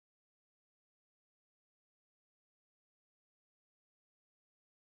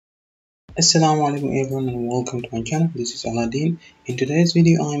Assalamu alaikum everyone and welcome to my channel. This is Aladdin. In today's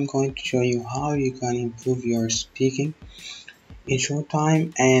video I am going to show you how you can improve your speaking in short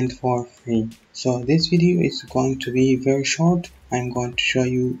time and for free. So this video is going to be very short. I'm going to show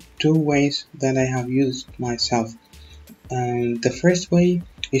you two ways that I have used myself. And the first way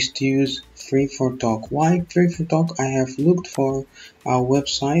is to use Free for Talk. Why Free for Talk? I have looked for a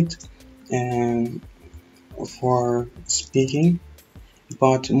website for speaking,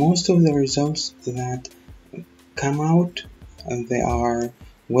 but most of the results that come out, they are,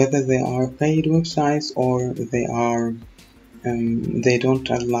 whether they are paid websites or they don't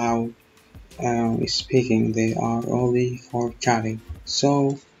allow speaking, they are only for chatting.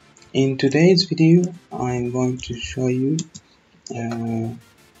 So in today's video I'm going to show you a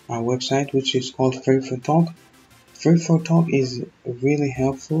website which is called Free for Talk. Free for Talk is a really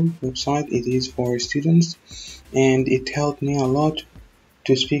helpful website. It is for students and it helped me a lot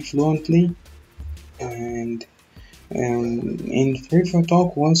to speak fluently. And in Free for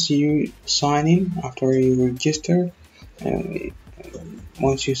Talk, once you sign in, after you register, uh,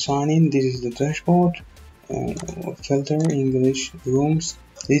 once you sign in, this is the dashboard. Filter English rooms.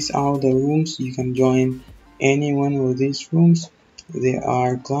 These are the rooms. You can join any one of these rooms. They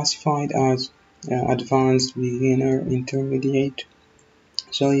are classified as advanced, beginner, intermediate.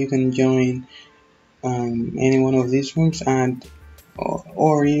 So you can join any one of these rooms, and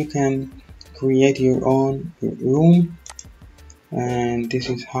or you can create your own room, and this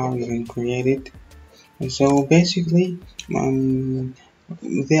is how you can create it. So basically,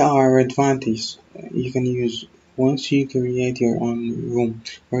 there are advantages you can use once you create your own room.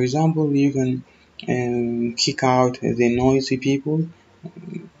 For example, you can kick out the noisy people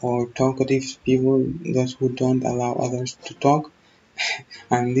or talkative people, those who don't allow others to talk.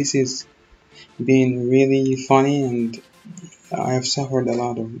 And this is been really funny, and I have suffered a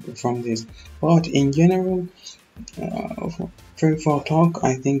lot from this. But in general, Free for Talk,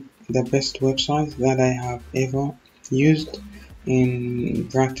 I think the best website that I have ever used in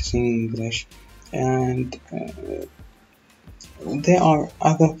practicing English. And there are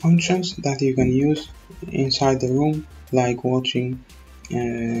other functions that you can use inside the room, like watching,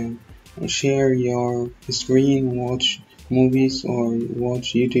 share your screen, watch movies or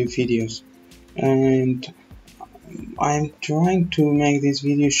watch YouTube videos. And I'm trying to make this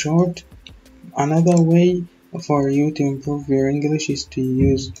video short. Another way for you to improve your English is to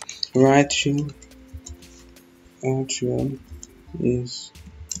use Rachel. Rachel is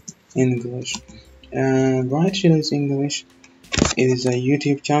English. Rachel is English. It is a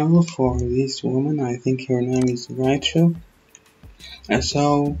YouTube channel for this woman. I think her name is Rachel.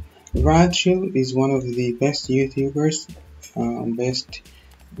 So Rachel is one of the best YouTubers, best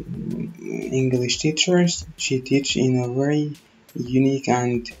English teachers. She teaches in a very unique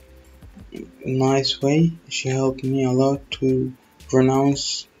and nice way. She helped me a lot to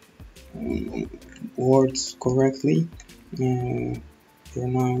pronounce words correctly.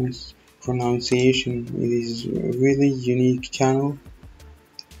 Pronunciation. It is a really unique channel.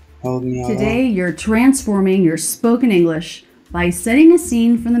 Helped me a lot. Today, you're transforming your spoken English by setting a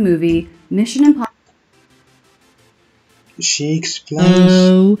scene from the movie Mission Impossible. She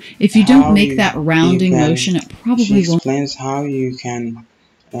explains. If you don't make that rounding motion, it probably She won't. explains how you can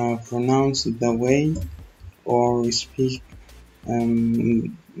pronounce the way or speak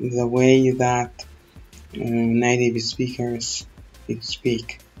the way that native speakers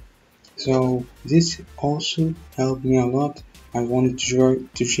speak. So this also helped me a lot. I wanted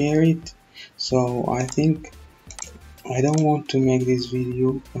to share it. So I think I don't want to make this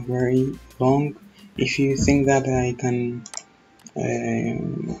video very long. If you think that I can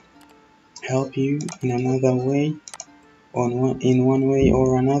help you in another way, in one way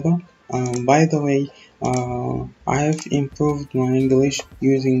or another. By the way, I have improved my English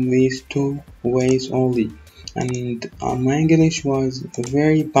using these two ways only, and my English was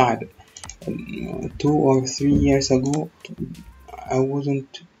very bad 2 or 3 years ago. I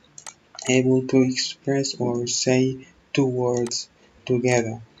wasn't able to express or say two words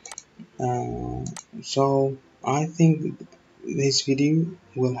together. So I think this video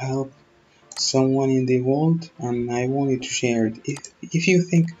will help someone in the world, and I wanted to share it. If you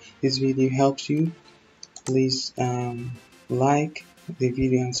think this video helps you, please like the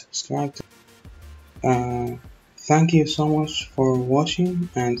video and subscribe. Thank you so much for watching,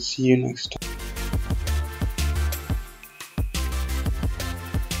 and see you next time.